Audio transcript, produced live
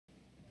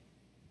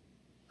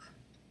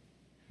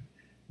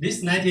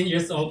This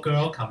 19-year-old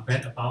girl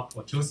complained about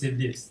protrusive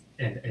lips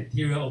and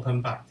anterior open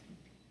bite.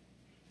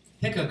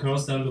 Take a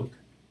closer look.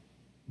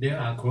 There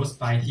are closed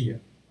bite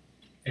here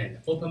and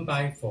open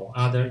bite for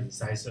other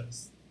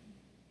incisors.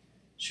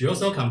 She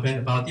also complained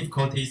about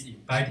difficulties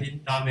in biting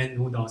ramen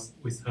noodles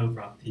with her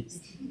front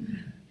teeth.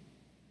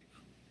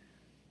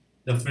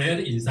 The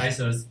flared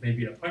incisors may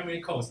be the primary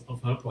cause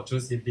of her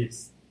protrusive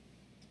lips.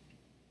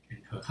 And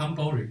her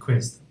humble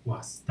request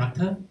was,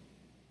 "Doctor,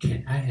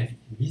 can I have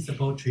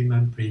invisible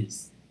treatment,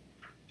 please?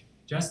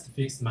 Just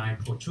fix my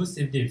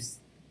protrusive lips,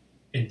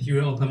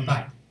 anterior open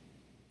bite,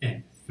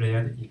 and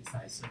flared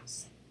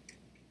incisors."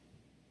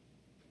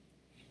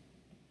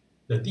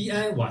 The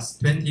DI was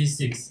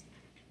 26.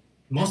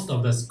 Most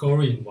of the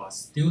scoring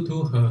was due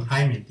to her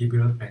high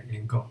mandibular bite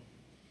angle.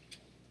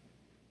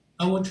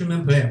 Our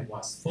treatment plan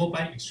was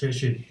 4-bite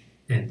extraction,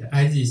 and the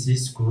IZC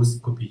screws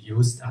could be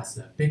used as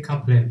a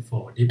backup plan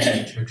for lip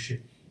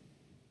extraction.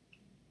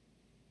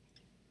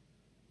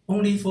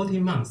 Only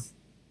 14 months,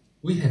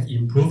 we have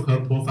improved her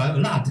profile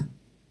a lot,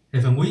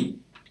 haven't we?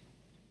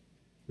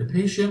 The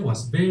patient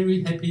was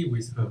very happy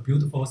with her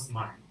beautiful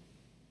smile.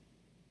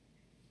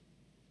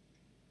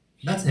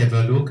 Let's have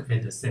a look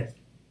at the set.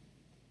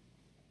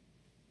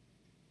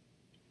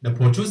 The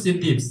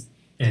protrusive lips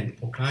and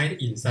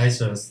proclined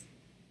incisors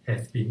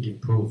have been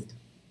improved.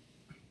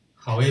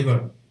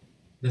 However,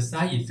 the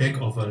side effect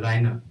of a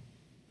liner,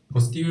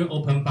 posterior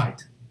open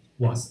bite,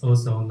 was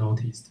also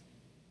noticed.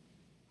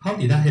 How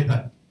did that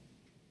happen?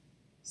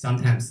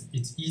 Sometimes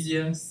it's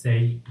easier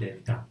said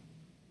than done.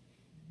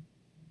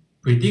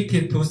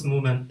 Predicted tooth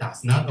movement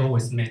does not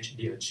always match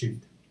the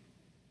achieved.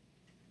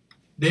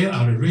 There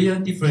are real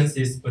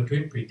differences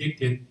between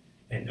predicted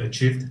and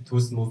achieved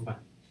tooth movement.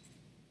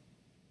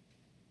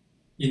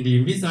 In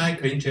the Invisalign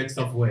CleanCheck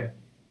software,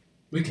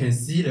 we can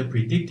see the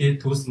predicted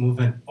tooth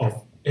movement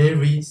of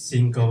every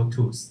single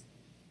tooth.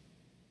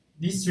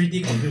 This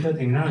 3D computer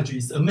technology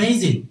is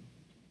amazing,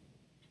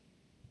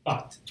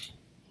 but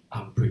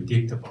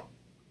unpredictable.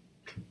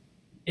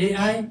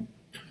 AI,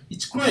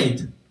 it's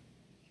great.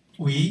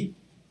 We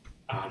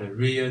are the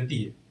real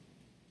deal.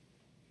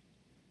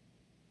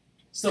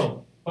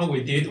 So what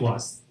we did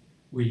was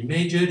we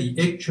measured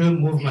the actual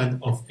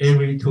movement of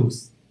every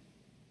tooth.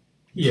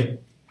 Here,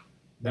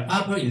 the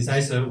upper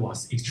incisor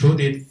was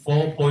extruded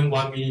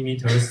 4.1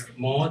 millimeters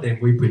more than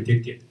we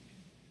predicted.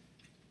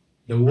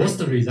 The worst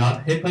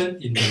result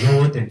happened in the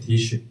lower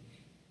dentition.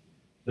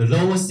 The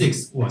lower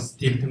 6 was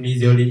tipped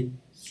mesially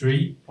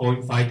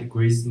 3.5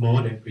 degrees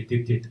more than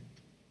predicted.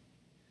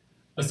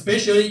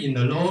 Especially in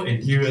the lower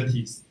anterior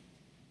teeth,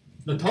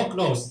 the top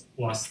loss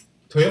was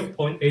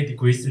 12.8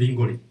 degrees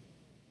lingually,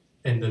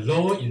 and the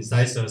lower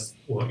incisors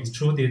were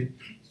extruded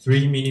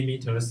 3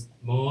 millimeters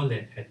more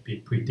than had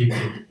been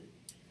predicted.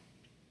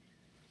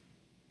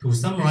 To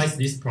summarize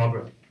this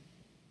problem,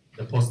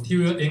 the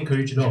posterior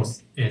anchorage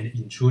loss and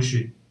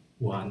intrusion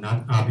were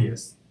not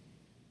obvious,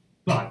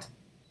 but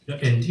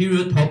the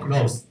anterior torque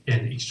loss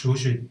and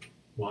extrusion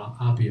were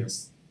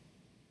obvious,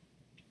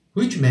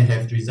 which may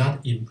have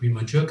resulted in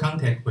premature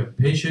contact when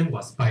patient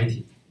was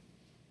biting.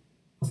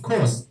 Of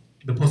course,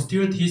 the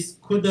posterior teeth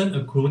couldn't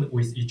occlude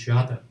with each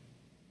other.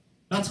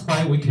 That's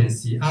why we can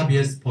see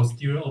obvious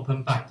posterior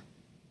open bite,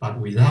 but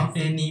without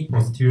any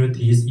posterior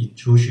teeth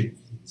intrusion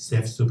in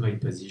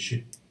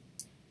self-superimposition.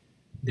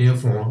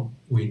 Therefore,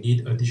 we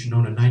need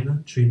additional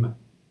aligner treatment.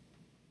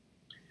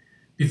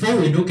 Before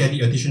we look at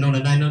the additional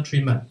aligner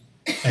treatment,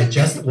 I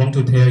just want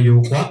to tell you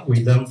what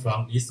we learned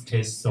from this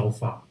case so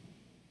far.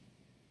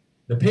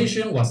 The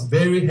patient was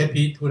very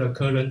happy to the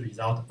current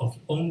result of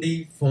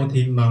only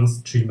 14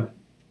 months treatment.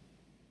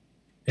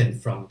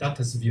 And from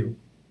doctor's view,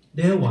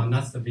 there were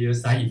not severe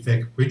side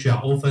effects which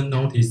are often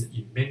noticed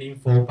in many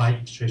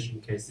 4-bite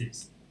extraction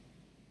cases.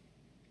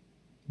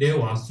 There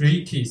were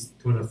 3 keys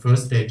to the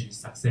first stage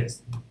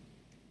success.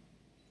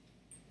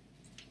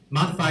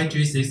 Modified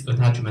G6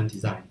 attachment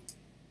design.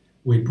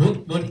 We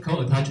put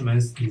vertical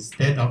attachments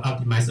instead of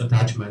optimized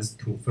attachments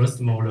to first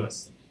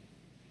molars.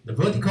 The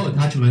vertical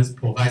attachments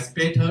provide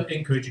better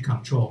anchorage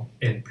control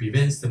and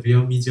prevent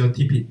severe mesial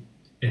tipping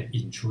and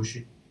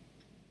intrusion.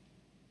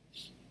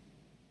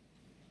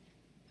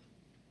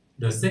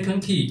 The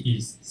second key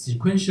is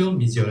sequential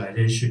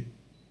mesialization.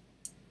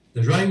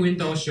 The right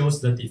window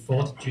shows the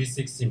default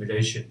G6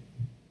 simulation.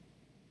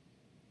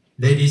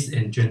 Ladies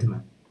and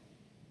gentlemen,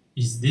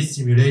 is this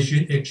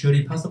simulation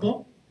actually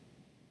possible?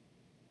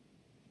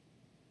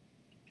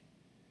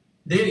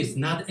 There is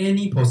not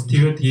any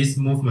posterior teeth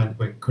movement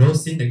when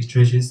closing the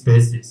extraction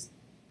spaces.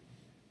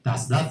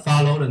 Does that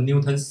follow the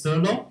Newton's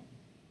third law?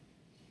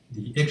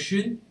 The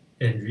action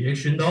and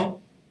reaction law?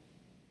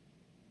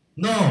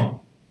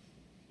 No,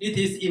 it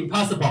is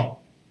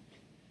impossible.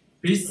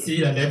 Please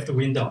see the left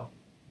window.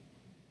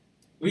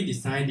 We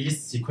designed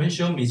this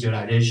sequential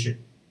mesialization.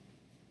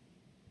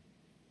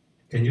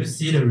 Can you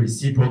see the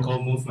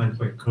reciprocal movement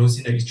when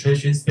closing the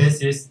extraction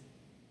spaces?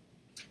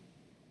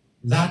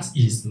 That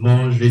is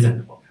more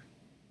reasonable.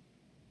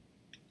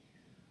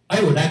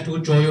 I would like to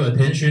draw your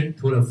attention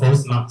to the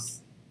 4th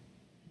month.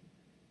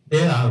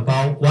 There are are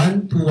about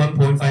 1 to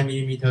 1.5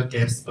 mm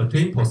gaps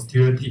between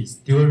posterior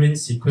teeth during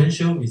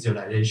sequential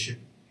mesialization.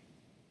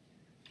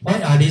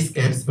 Why are these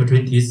gaps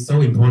between teeth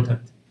so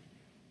important?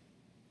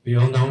 We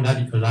all know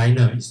that the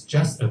aligner is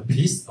just a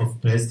piece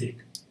of plastic.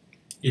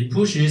 It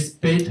pushes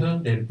better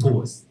than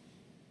pulls,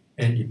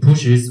 and it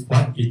pushes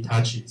what it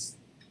touches.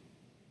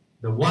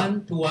 The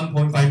 1 to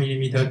 1.5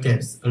 mm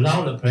gaps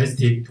allow the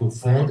plastic to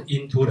fold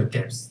into the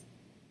gaps.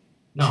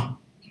 Now,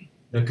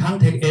 the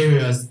contact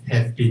areas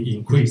have been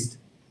increased,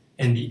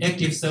 and the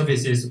active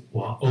surfaces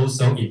were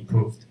also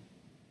improved.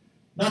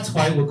 That's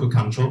why we could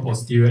control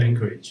posterior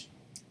anchorage.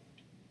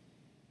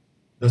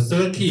 The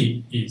third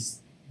key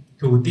is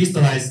to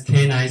distalize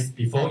canines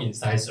before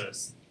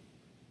incisors.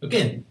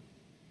 Again,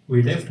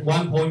 we left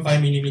 1.5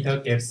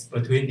 mm gaps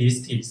between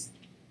these teeth.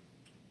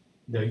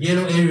 The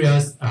yellow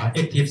areas are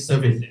active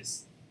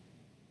surfaces.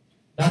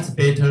 That's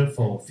better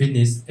for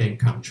fitness and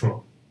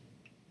control.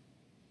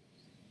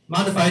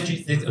 Modified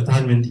G6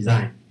 attachment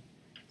design,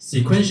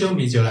 sequential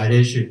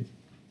mesialization,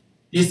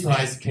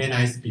 distalize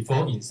canines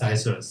before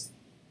incisors.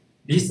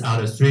 These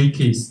are the three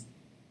keys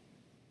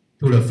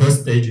to the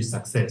first stage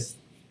success.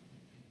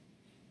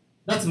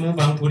 Let's move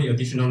on to the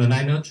additional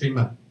aligner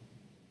treatment.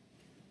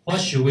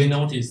 What should we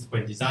notice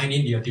when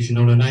designing the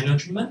additional aligner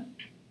treatment?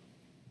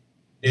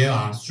 There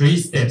are 3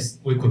 steps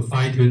we could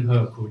fine-tune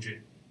her occlusion.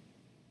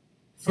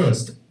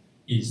 First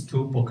is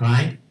to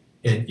procline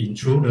and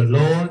intrude the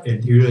lower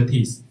anterior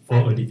teeth for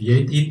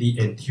alleviating the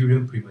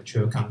anterior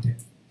premature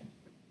contact.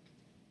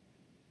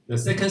 The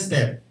second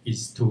step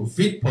is to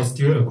fit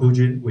posterior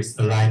occlusion with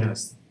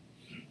aligners,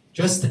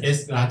 just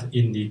as that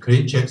in the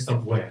CleanCheck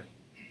software.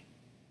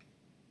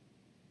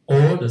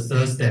 Or the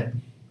third step,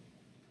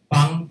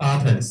 bond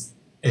buttons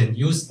and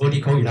use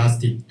vertical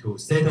elastic to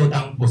settle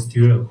down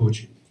posterior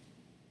occlusion.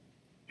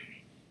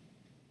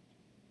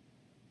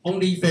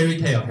 Only fairy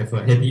tale have a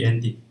happy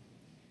ending.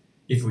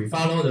 If we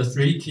follow the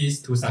 3 keys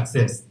to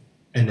success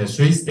and the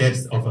 3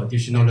 steps of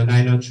additional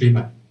aligner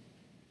treatment,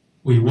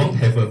 we won't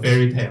have a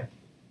fairy tale,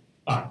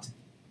 but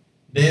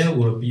there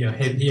will be a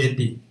happy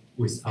ending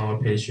with our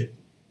patient.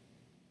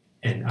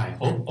 And I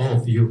hope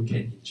all of you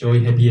can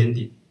enjoy happy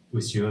ending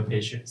with your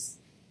patients.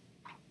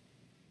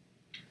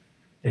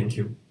 Thank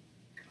you.